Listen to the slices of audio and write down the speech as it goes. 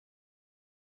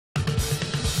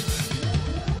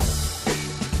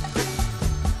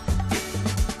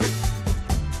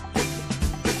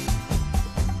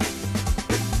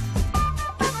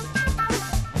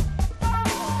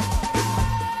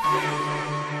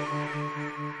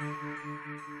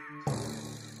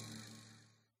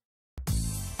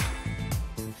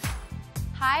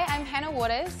I'm Hannah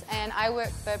Waters and I work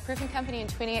for Proofing Company in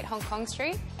 28 Hong Kong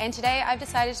Street, and today I've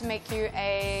decided to make you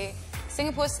a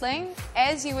Singapore sling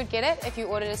as you would get it if you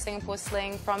ordered a Singapore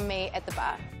sling from me at the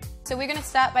bar. So we're going to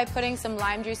start by putting some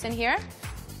lime juice in here.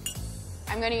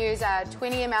 I'm going to use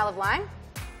 20 ml of lime.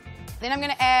 Then I'm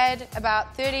going to add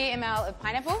about 30 ml of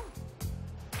pineapple.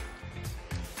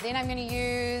 Then I'm going to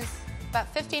use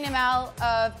about 15 ml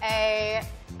of a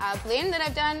blend that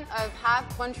I've done of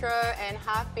half Cointreau and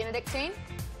half Benedictine.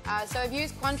 So I've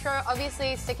used Cointreau,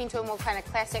 obviously sticking to a more kind of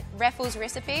classic Raffles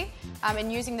recipe, and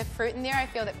using the fruit in there. I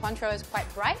feel that Cointreau is quite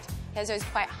bright. It has those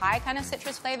quite high kind of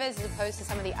citrus flavours as opposed to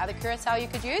some of the other curacao you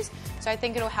could use. So I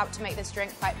think it'll help to make this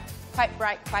drink quite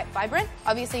bright, quite vibrant.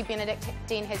 Obviously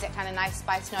Benedictine has that kind of nice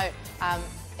spice note,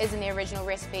 is in the original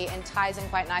recipe and ties in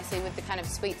quite nicely with the kind of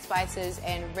sweet spices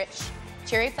and rich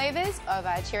cherry flavours of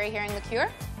cherry herring liqueur.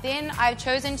 Then I've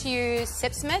chosen to use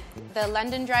Sipsmith, the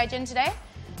London Dry Gin today.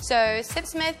 So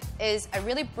Sipsmith is a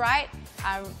really bright,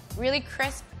 really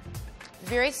crisp,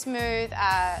 very smooth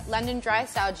London Dry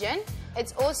style gin.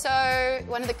 It's also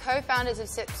one of the co-founders of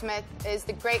Sipsmith is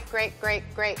the great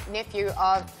nephew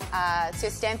of Sir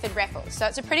Stamford Raffles. So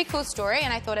it's a pretty cool story,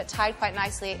 and I thought it tied quite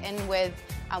nicely in with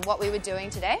what we were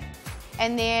doing today.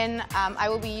 And then I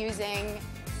will be using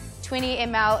 20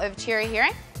 ml of cherry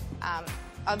herring.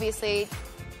 Obviously,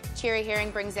 cherry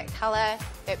herring brings that colour,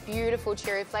 that beautiful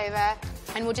cherry flavour,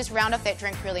 and we'll just round off that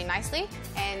drink really nicely,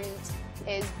 and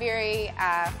is very,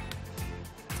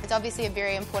 it's obviously a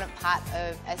very important part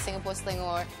of a Singapore sling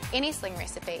or any sling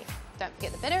recipe. Don't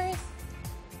forget the bitters.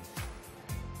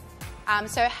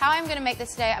 So how I'm going to make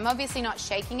this today, I'm obviously not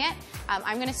shaking it.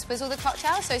 I'm going to swizzle the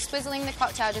cocktail. So swizzling the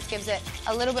cocktail just gives it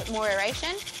a little bit more aeration.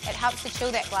 It helps to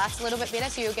chill that glass a little bit better,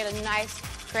 so you'll get a nice,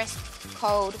 crisp,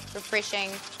 cold, refreshing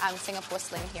Singapore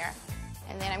sling here.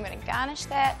 And then I'm going to garnish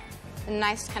that, a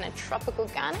nice kind of tropical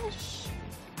garnish.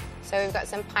 So we've got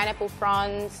some pineapple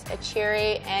fronds, a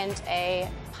cherry, and a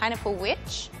pineapple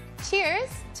wedge. Cheers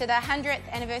to the 100th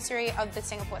anniversary of the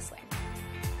Singapore sling.